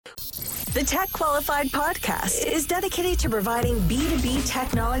The Tech Qualified podcast is dedicated to providing B2B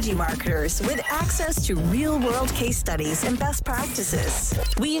technology marketers with access to real-world case studies and best practices.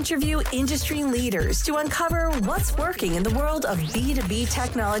 We interview industry leaders to uncover what's working in the world of B2B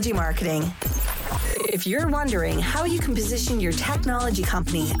technology marketing. If you're wondering how you can position your technology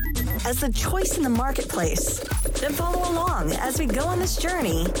company as the choice in the marketplace, then follow along as we go on this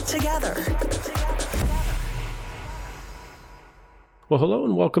journey together. Well, hello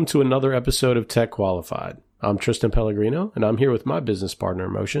and welcome to another episode of Tech Qualified. I'm Tristan Pellegrino, and I'm here with my business partner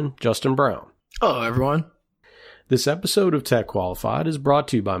in Motion, Justin Brown. Hello, everyone. This episode of Tech Qualified is brought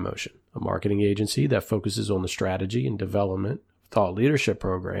to you by Motion, a marketing agency that focuses on the strategy and development of thought leadership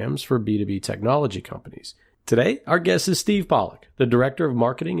programs for B2B technology companies. Today, our guest is Steve Pollak, the Director of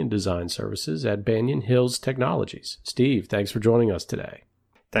Marketing and Design Services at Banyan Technologies. Steve, thanks for joining us today.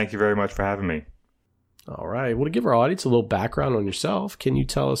 Thank you very much for having me. All right. Well, to give our audience a little background on yourself, can you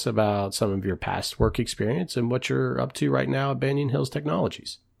tell us about some of your past work experience and what you're up to right now at Banyan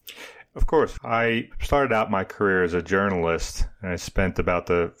Technologies? Of course. I started out my career as a journalist, and I spent about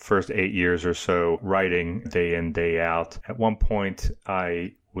the first 8 years or so writing day in, day out. At one point,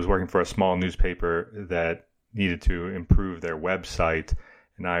 I was working for a small newspaper that needed to improve their website,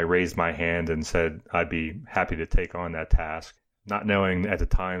 and I raised my hand and said I'd be happy to take on that task. Not knowing at the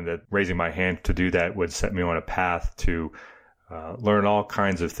time that raising my hand to do that would set me on a path to learn all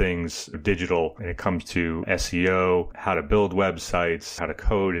kinds of things digital when it comes to SEO, how to build websites, how to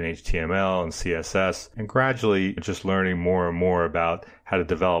code in HTML and CSS, and gradually just learning more and more about how to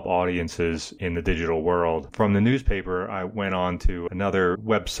develop audiences in the digital world. From the newspaper, I went on to another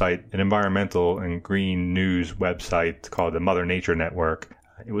website, an environmental and green news website called the Mother Nature Network.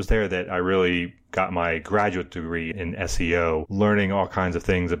 It was there that I really got my graduate degree in SEO, learning all kinds of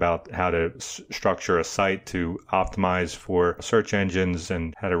things about how to structure a site to optimize for search engines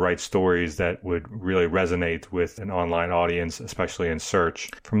and how to write stories that would really resonate with an online audience, especially in search.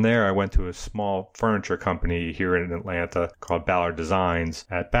 From there, I went to a small furniture company here in Atlanta called Ballard Designs.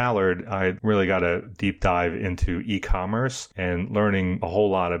 At Ballard, I really got a deep dive into e-commerce and learning a whole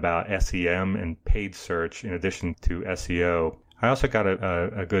lot about SEM and paid search in addition to SEO. I also got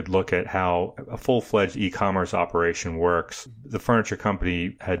a good look at how a full-fledged e-commerce operation works. The furniture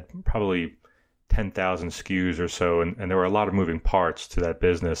company had probably 10,000 SKUs or so, and there were a lot of moving parts to that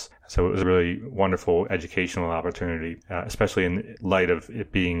business. So it was a really wonderful educational opportunity, especially in light of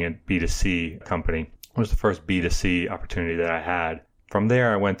it being a B2C company. It was the first B2C opportunity that I had. From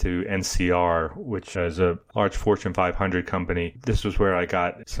there, I went to NCR, which is a large Fortune 500 company. This was where I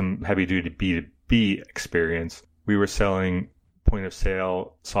got some heavy-duty B2B experience. We were selling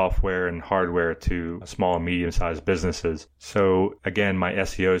point-of-sale software and hardware to small and medium-sized businesses. So again, my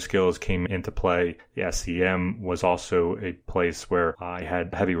SEO skills came into play. The SEM was also a place where I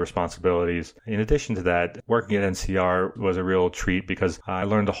had heavy responsibilities. In addition to that, working at NCR was a real treat because I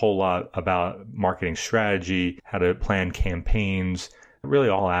learned a whole lot about marketing strategy, how to plan campaigns, really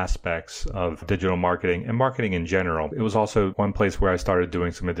all aspects of digital marketing and marketing in general. It was also one place where I started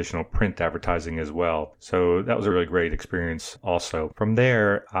doing some additional print advertising as well. So that was a really great experience also. From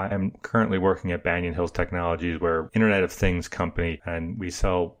there, I am currently working at Banyan Technologies. We're Internet of Things company, and we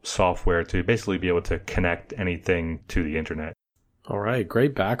sell software to basically be able to connect anything to the internet. All right.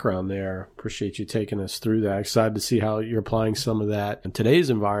 Great background there. Appreciate you taking us through that. Excited to see how you're applying some of that in today's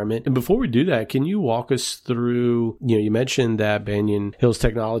environment. And before we do that, can you walk us through, you mentioned that Banyan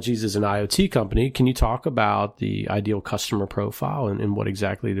Technologies is an IoT company. Can you talk about the ideal customer profile and what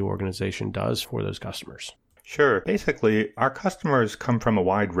exactly the organization does for those customers? Sure. Basically, our customers come from a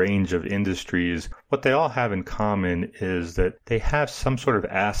wide range of industries. What they all have in common is that they have some sort of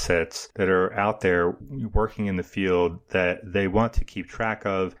assets that are out there working in the field that they want to keep track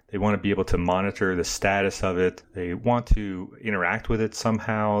of. They want to be able to monitor the status of it. They want to interact with it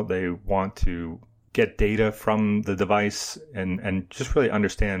somehow. They want to get data from the device and just really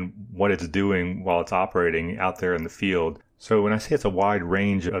understand what it's doing while it's operating out there in the field. So when I say it's a wide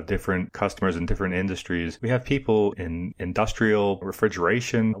range of different customers in different industries, we have people in industrial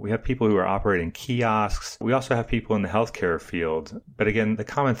refrigeration. We have people who are operating kiosks. We also have people in the healthcare field. But again, the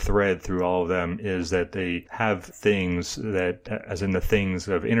common thread through all of them is that they have things that, as in the things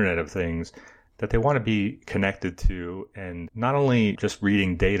of Internet of Things, that they want to be connected to, and not only just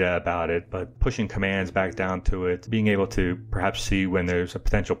reading data about it, but pushing commands back down to it, being able to perhaps see when there's a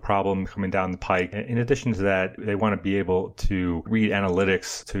potential problem coming down the pike. In addition to that, they want to be able to read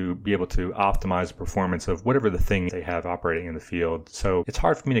analytics to be able to optimize the performance of whatever the thing they have operating in the field. So it's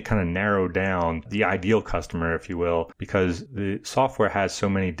hard for me to kind of narrow down the ideal customer, if you will, because the software has so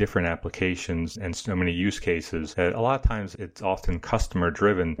many different applications and so many use cases that a lot of times it's often customer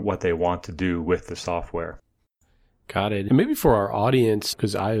driven what they want to do with the software. Got it. And maybe for our audience,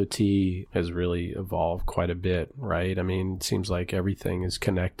 because IoT has really evolved quite a bit, right? I mean, it seems like everything is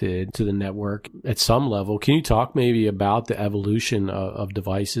connected to the network at some level. Can you talk maybe about the evolution of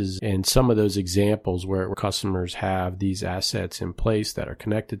devices and some of those examples where customers have these assets in place that are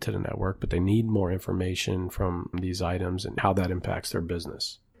connected to the network, but they need more information from these items and how that impacts their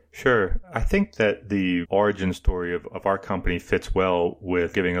business? Sure. I think that the origin story of our company fits well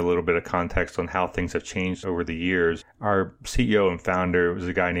with giving a little bit of context on how things have changed over the years. Our CEO and founder was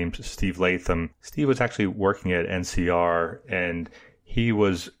a guy named Steve Latham. Steve was actually working at NCR, and he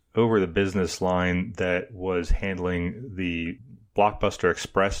was over the business line that was handling the Blockbuster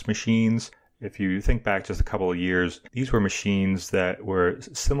Express machines. If you think back just a couple of years, these were machines that were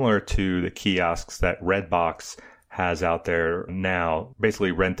similar to the kiosks that Redbox has out there now,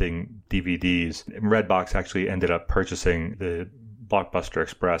 basically renting DVDs. Redbox actually ended up purchasing the Blockbuster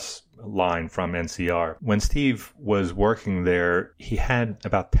Express line from NCR. When Steve was working there, he had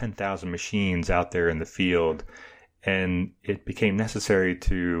about 10,000 machines out there in the field, and it became necessary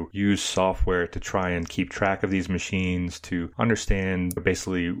to use software to try and keep track of these machines, to understand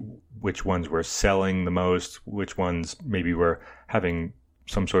basically which ones were selling the most, which ones maybe were having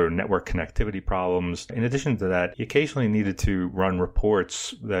some sort of network connectivity problems. In addition to that, he occasionally needed to run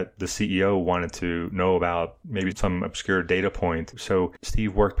reports that the CEO wanted to know about, maybe some obscure data point. So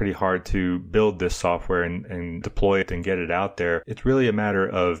Steve worked pretty hard to build this software and deploy it and get it out there. It's really a matter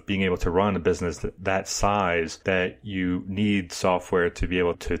of being able to run a business that size that you need software to be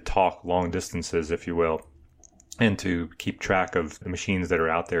able to talk long distances, if you will, and to keep track of the machines that are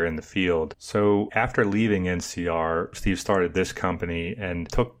out there in the field. So after leaving NCR, Steve started this company and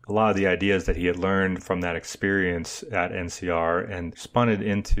took a lot of the ideas that he had learned from that experience at NCR and spun it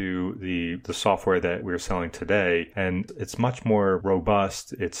into the software that we're selling today. And it's much more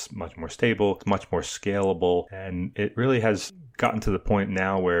robust, it's much more stable, it's much more scalable, and it really has gotten to the point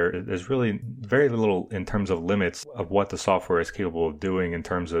now where there's really very little in terms of limits of what the software is capable of doing in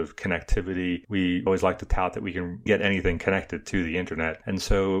terms of connectivity. We always like to tout that we can get anything connected to the internet. And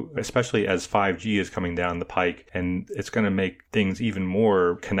so especially as 5G is coming down the pike, and it's going to make things even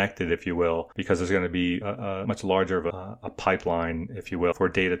more connected, if you will, because there's going to be a much larger of a pipeline, if you will, for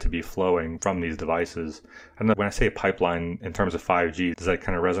data to be flowing from these devices. And when I say a pipeline in terms of 5G, does that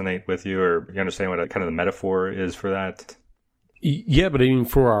kind of resonate with you, or you understand what kind of the metaphor is for that? Yeah, but I mean,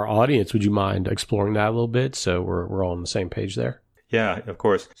 for our audience, would you mind exploring that a little bit so we're all on the same page there? Yeah, of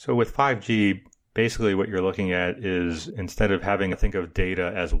course. So with 5G, basically what you're looking at is, instead of having to think of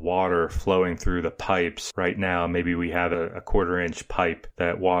data as water flowing through the pipes, right now maybe we have a 1/4-inch pipe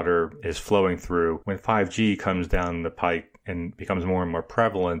that water is flowing through. When 5G comes down the pipe and becomes more and more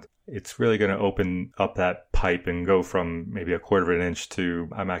prevalent, it's really going to open up that pipe and go from maybe 1/4 inch to,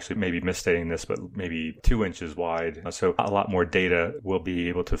 I'm actually maybe misstating this, but maybe 2 inches wide. So a lot more data will be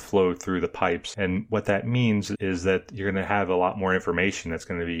able to flow through the pipes. And what that means is that you're going to have a lot more information that's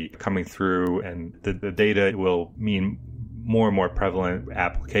going to be coming through, and the data will mean more and more prevalent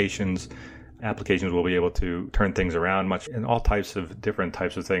applications. Applications will be able to turn things around and all types of different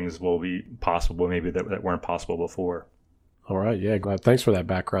types of things will be possible, maybe that weren't possible before. All right. Yeah. Glad. Thanks for that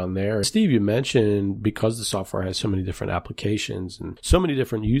background there. Steve, you mentioned because the software has so many different applications and so many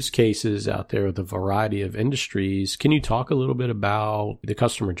different use cases out there with a variety of industries. Can you talk a little bit about the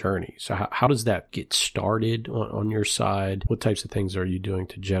customer journey? So how does that get started on your side? What types of things are you doing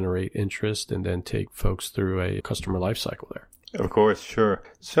to generate interest and then take folks through a customer lifecycle there? Of course, sure.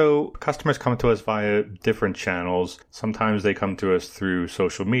 So customers come to us via different channels. Sometimes they come to us through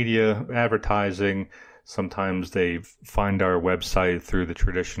social media, advertising. Sometimes they find our website through the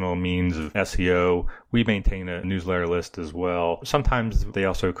traditional means of SEO. We maintain a newsletter list as well. Sometimes they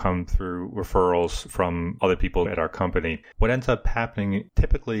also come through referrals from other people at our company. What ends up happening,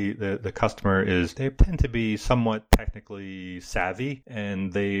 typically the customer they tend to be somewhat technically savvy,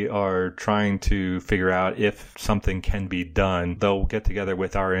 and they are trying to figure out if something can be done. They'll get together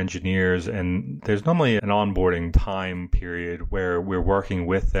with our engineers, and there's normally an onboarding time period where we're working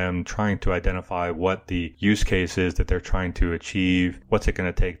with them, trying to identify what the use case is that they're trying to achieve, what's it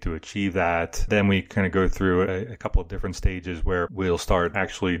going to take to achieve that. Then we kind kind of go through a couple of different stages where we'll start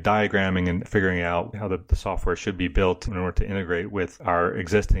actually diagramming and figuring out how the software should be built in order to integrate with our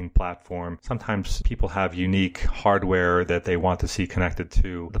existing platform. Sometimes people have unique hardware that they want to see connected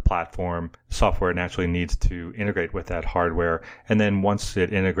to the platform. Software naturally needs to integrate with that hardware. And then once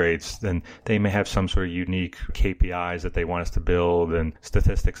it integrates, then they may have some sort of unique KPIs that they want us to build and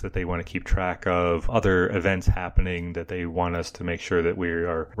statistics that they want to keep track of, other events happening that they want us to make sure that we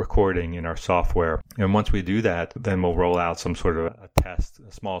are recording in our software. And once we do that, then we'll roll out some sort of a test,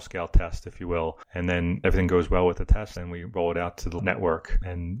 a small scale test, if you will. And then everything goes well with the test, and we roll it out to the network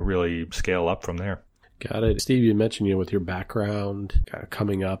and really scale up from there. Got it. Steve, you mentioned, with your background kind of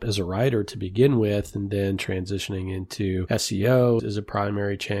coming up as a writer to begin with, and then transitioning into SEO as a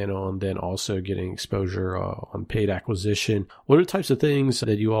primary channel, and then also getting exposure on paid acquisition. What are the types of things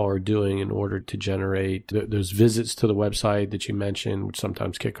that you all are doing in order to generate those visits to the website that you mentioned, which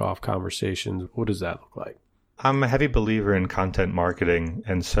sometimes kick off conversations? What does that look like? I'm a heavy believer in content marketing,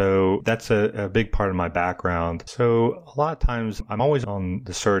 and so that's a big part of my background. So a lot of times I'm always on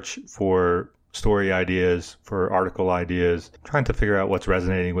the search for story ideas, for article ideas, trying to figure out what's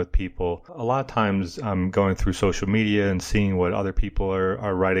resonating with people. A lot of times I'm going through social media and seeing what other people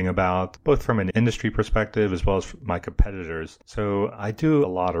are writing about, both from an industry perspective as well as my competitors. So I do a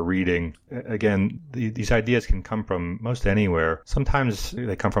lot of reading. Again, these ideas can come from most anywhere. Sometimes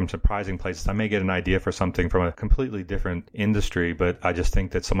they come from surprising places. I may get an idea for something from a completely different industry, but I just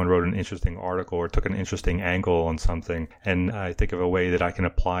think that someone wrote an interesting article or took an interesting angle on something, and I think of a way that I can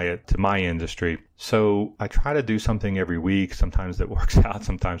apply it to my industry. So I try to do something every week. Sometimes that works out,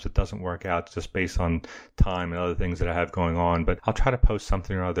 sometimes it doesn't work out, just based on time and other things that I have going on. But I'll try to post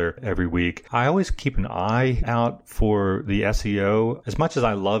something or other every week. I always keep an eye out for the SEO. As much as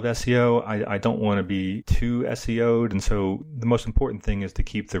I love SEO, I don't want to be too SEO'd. And so the most important thing is to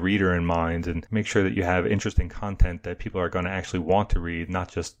keep the reader in mind and make sure that you have interesting content that people are going to actually want to read,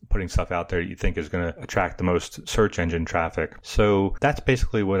 not just putting stuff out there that you think is going to attract the most search engine traffic. So that's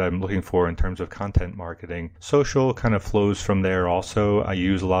basically what I'm looking for in terms of content marketing. Social kind of flows from there also. I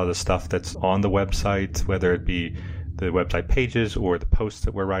use a lot of the stuff that's on the website, whether it be the website pages or the posts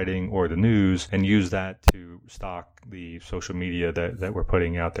that we're writing or the news, and use that to stock the social media that we're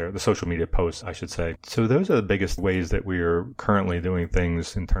putting out there, the social media posts, I should say. So those are the biggest ways that we are currently doing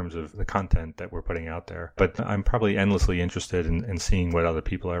things in terms of the content that we're putting out there. But I'm probably endlessly interested in seeing what other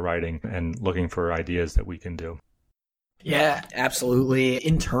people are writing and looking for ideas that we can do. Yeah, absolutely.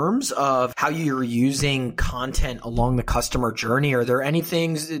 In terms of how you're using content along the customer journey, are there any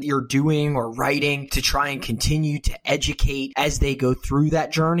things that you're doing or writing to try and continue to educate as they go through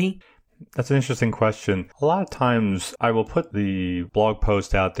that journey? That's an interesting question. A lot of times I will put the blog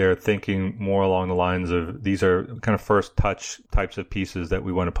post out there thinking more along the lines of these are kind of first touch types of pieces that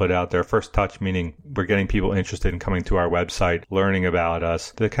we want to put out there. First touch meaning we're getting people interested in coming to our website, learning about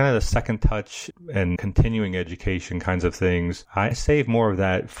us. The kind of the second touch and continuing education kinds of things, I save more of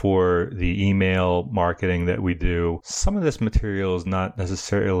that for the email marketing that we do. Some of this material is not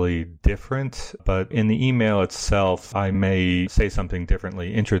necessarily different, but in the email itself, I may say something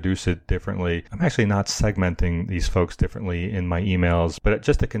differently, introduce it differently. I'm actually not segmenting these folks differently in my emails, but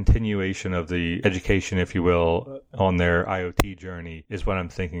just a continuation of the education, if you will, on their IoT journey is what I'm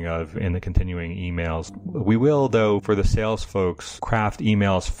thinking of in the continuing emails. We will, though, for the sales folks, craft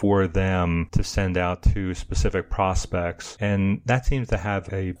emails for them to send out to specific prospects, and that seems to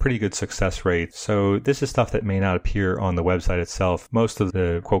have a pretty good success rate. So this is stuff that may not appear on the website itself. Most of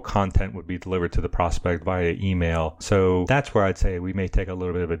the quote content would be delivered to the prospect via email. So that's where I'd say we may take a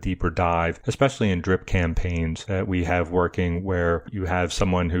little bit of a deeper dive, especially in drip campaigns that we have working where you have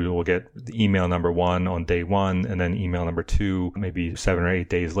someone who will get the email number 1 on day 1 and then email number 2 maybe 7 or 8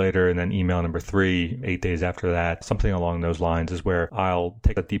 days later, and then email number 3 8 days after that. Something along those lines is where I'll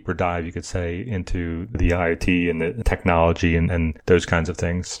take a deeper dive, you could say, into the IoT and the technology and those kinds of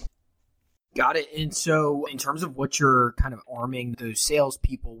things. Got it. And so in terms of what you're kind of arming those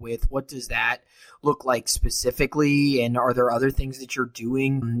salespeople with, what does that look like specifically? And are there other things that you're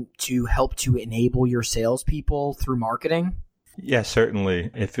doing to help to enable your salespeople through marketing? Yes, certainly.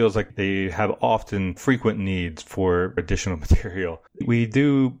 It feels like they have often frequent needs for additional material. We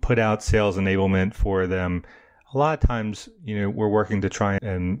do put out sales enablement for them. A lot of times, we're working to try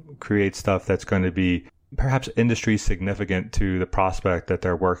and create stuff that's going to be perhaps industry significant to the prospect that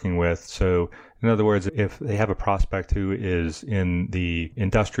they're working with. So in other words, if they have a prospect who is in the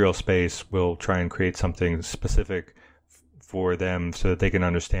industrial space, we'll try and create something specific for them so that they can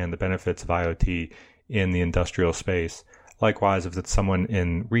understand the benefits of IoT in the industrial space. Likewise, if it's someone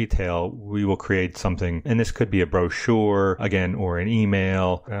in retail, we will create something, and this could be a brochure, again, or an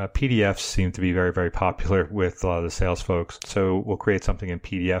email. PDFs seem to be very, very popular with a lot of the sales folks. So we'll create something in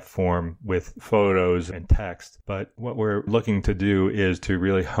PDF form with photos and text. But what we're looking to do is to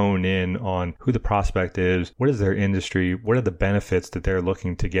really hone in on who the prospect is, what is their industry, what are the benefits that they're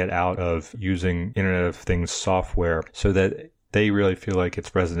looking to get out of using Internet of Things software, so that they really feel like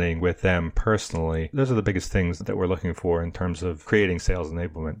it's resonating with them personally. Those are the biggest things that we're looking for in terms of creating sales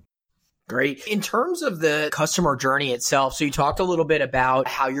enablement. Great. In terms of the customer journey itself, so you talked a little bit about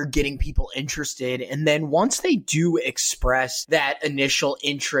how you're getting people interested. And then once they do express that initial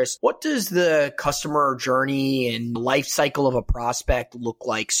interest, what does the customer journey and life cycle of a prospect look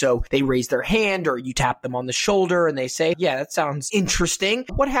like? So they raise their hand or you tap them on the shoulder and they say, yeah, that sounds interesting.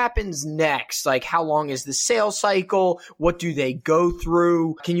 What happens next? Like, how long is the sales cycle? What do they go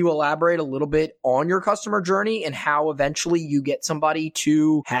through? Can you elaborate a little bit on your customer journey and how eventually you get somebody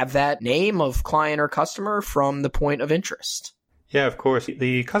to have that name of client or customer from the point of interest? Yeah, of course.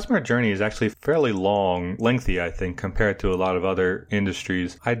 The customer journey is actually fairly lengthy, I think, compared to a lot of other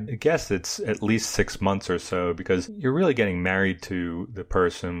industries. I guess it's at least 6 months or so, because you're really getting married to the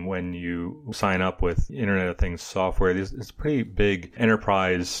person when you sign up with Internet of Things software. It's a pretty big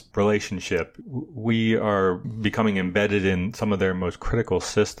enterprise relationship. We are becoming embedded in some of their most critical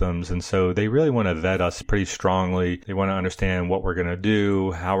systems, and so they really want to vet us pretty strongly. They want to understand what we're going to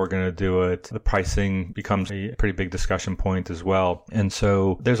do, how we're going to do it. The pricing becomes a pretty big discussion point as well. And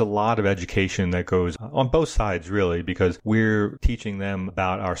so there's a lot of education that goes on both sides, really, because we're teaching them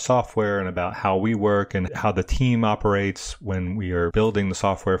about our software and about how we work and how the team operates when we are building the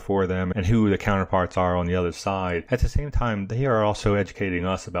software for them and who the counterparts are on the other side. At the same time, they are also educating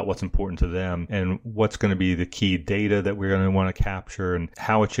us about what's important to them and what's going to be the key data that we're going to want to capture and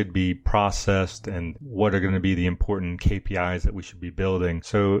how it should be processed and what are going to be the important KPIs that we should be building.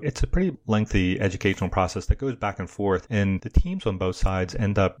 So it's a pretty lengthy educational process that goes back and forth, and the teams on both sides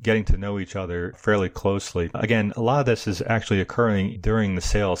end up getting to know each other fairly closely. Again, a lot of this is actually occurring during the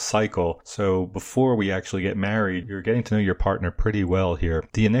sales cycle. So before we actually get married, you're getting to know your partner pretty well here.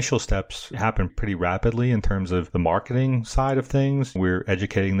 The initial steps happen pretty rapidly in terms of the marketing side of things. We're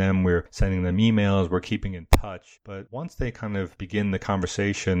educating them, we're sending them emails, we're keeping in touch. But once they kind of begin the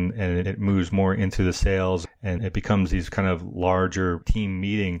conversation and it moves more into the sales and it becomes these kind of larger team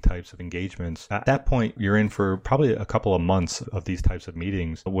meeting types of engagements, at that point, you're in for probably a couple of months of these types of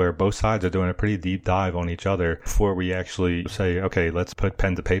meetings where both sides are doing a pretty deep dive on each other before we actually say, okay, let's put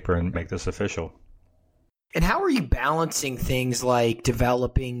pen to paper and make this official. And how are you balancing things like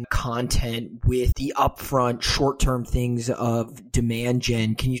developing content with the upfront short-term things of demand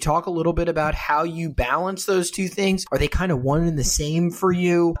gen? Can you talk a little bit about how you balance those two things? Are they kind of one and the same for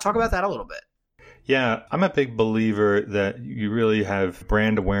you? Talk about that a little bit. Yeah, I'm a big believer that you really have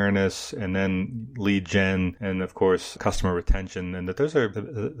brand awareness and then lead gen and, of course, customer retention, and that those are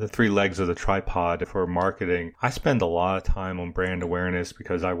the three legs of the tripod for marketing. I spend a lot of time on brand awareness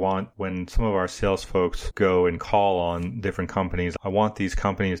because I want, when some of our sales folks go and call on different companies, I want these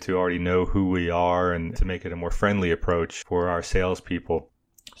companies to already know who we are and to make it a more friendly approach for our salespeople.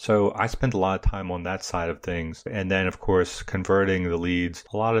 So I spend a lot of time on that side of things. And then, of course, converting the leads.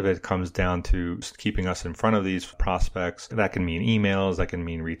 A lot of it comes down to keeping us in front of these prospects. That can mean emails. That can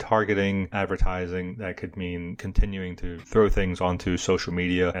mean retargeting, advertising. That could mean continuing to throw things onto social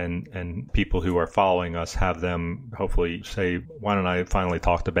media and people who are following us have them hopefully say, why don't I finally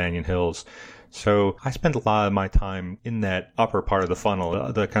talk to Banyan Hills? So I spend a lot of my time in that upper part of the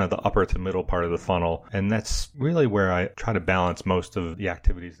funnel, the kind of the upper to middle part of the funnel. And that's really where I try to balance most of the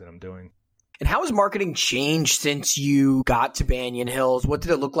activities that I'm doing. And how has marketing changed since you got to Banyan Hills? What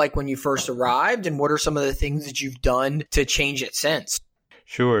did it look like when you first arrived? And what are some of the things that you've done to change it since?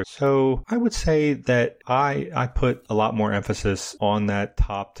 Sure. So I would say that I put a lot more emphasis on that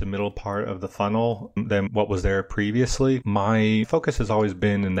top to middle part of the funnel than what was there previously. My focus has always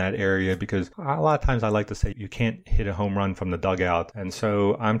been in that area because a lot of times I like to say you can't hit a home run from the dugout. And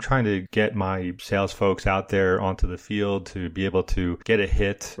so I'm trying to get my sales folks out there onto the field to be able to get a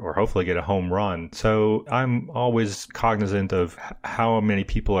hit or hopefully get a home run. So I'm always cognizant of how many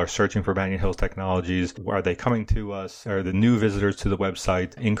people are searching for Banyan Hills Technologies. Are they coming to us? Are the new visitors to the website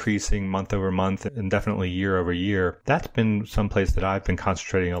increasing month over month and definitely year over year? That's been someplace that I've been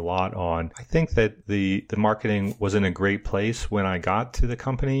concentrating a lot on. I think that the marketing was in a great place when I got to the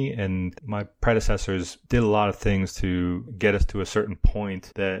company, and my predecessors did a lot of things to get us to a certain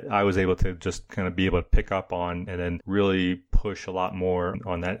point that I was able to just kind of be able to pick up on and then really push a lot more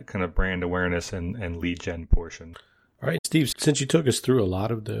on that kind of brand awareness and lead gen portion. All right, Steve, since you took us through a lot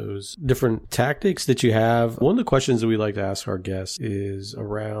of those different tactics that you have, one of the questions that we like to ask our guests is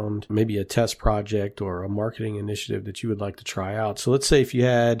around maybe a test project or a marketing initiative that you would like to try out. So let's say if you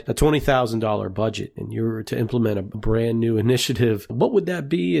had a $20,000 budget and you were to implement a brand new initiative, what would that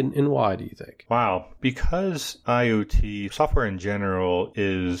be and why, do you think? Wow. Because IoT software in general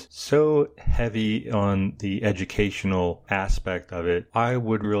is so heavy on the educational aspect of it, I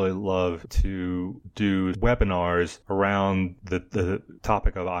would really love to do webinars around the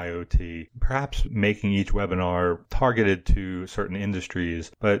topic of IoT, perhaps making each webinar targeted to certain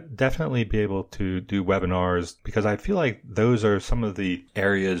industries, but definitely be able to do webinars because I feel like those are some of the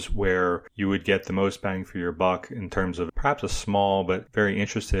areas where you would get the most bang for your buck in terms of perhaps a small but very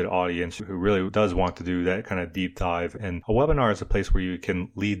interested audience who really does want to do that kind of deep dive. And a webinar is a place where you can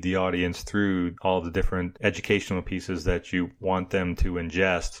lead the audience through all the different educational pieces that you want them to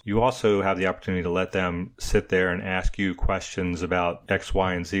ingest. You also have the opportunity to let them sit there and ask you questions about X,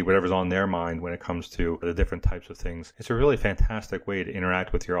 Y, and Z, whatever's on their mind when it comes to the different types of things. It's a really fantastic way to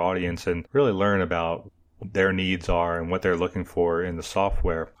interact with your audience and really learn about their needs are and what they're looking for in the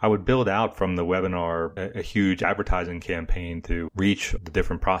software. I would build out from the webinar a huge advertising campaign to reach the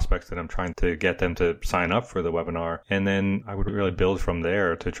different prospects that I'm trying to get them to sign up for the webinar. And then I would really build from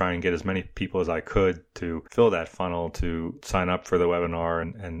there to try and get as many people as I could to fill that funnel to sign up for the webinar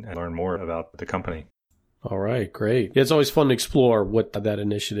and learn more about the company. All right, great. Yeah, it's always fun to explore what that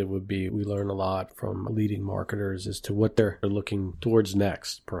initiative would be. We learn a lot from leading marketers as to what they're looking towards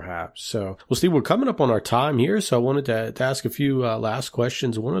next, perhaps. So, well, Steve, we're coming up on our time here, so I wanted to ask a few last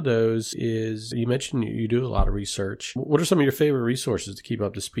questions. One of those is, you mentioned you do a lot of research. What are some of your favorite resources to keep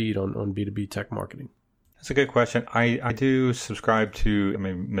up to speed on B2B tech marketing? That's a good question. I do subscribe to,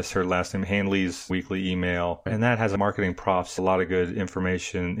 I miss her last name, Hanley's weekly email, and that has a marketing profs, a lot of good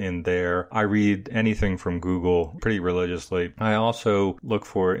information in there. I read anything from Google pretty religiously. I also look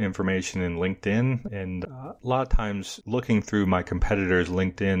for information in LinkedIn, and a lot of times looking through my competitors'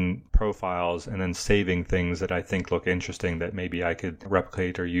 LinkedIn profiles and then saving things that I think look interesting that maybe I could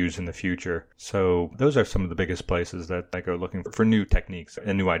replicate or use in the future. So those are some of the biggest places that I go looking for new techniques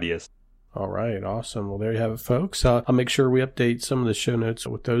and new ideas. All right. Awesome. Well, there you have it, folks. I'll make sure we update some of the show notes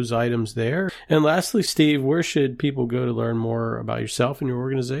with those items there. And lastly, Steve, where should people go to learn more about yourself and your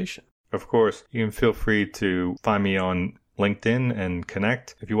organization? Of course, you can feel free to find me on LinkedIn and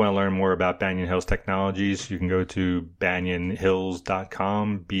connect. If you want to learn more about Banyan Hills Technologies, you can go to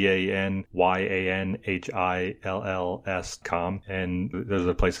banyanhills.com, BANYANHILLS.com, and those are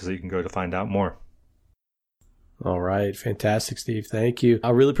the places that you can go to find out more. All right. Fantastic, Steve. Thank you. I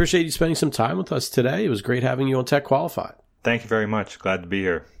really appreciate you spending some time with us today. It was great having you on Tech Qualified. Thank you very much. Glad to be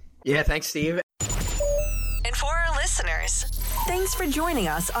here. Yeah, thanks, Steve. And for our listeners, thanks for joining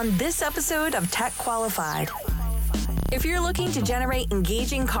us on this episode of Tech Qualified. If you're looking to generate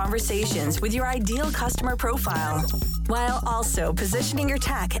engaging conversations with your ideal customer profile, while also positioning your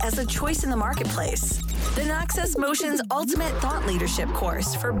tech as a choice in the marketplace, then access Motion's Ultimate Thought Leadership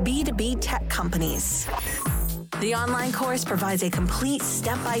course for B2B tech companies. The online course provides a complete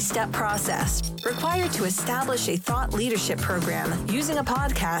step-by-step process required to establish a thought leadership program using a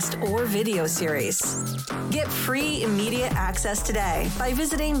podcast or video series. Get free immediate access today by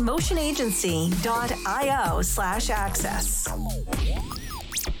visiting motionagency.io/access.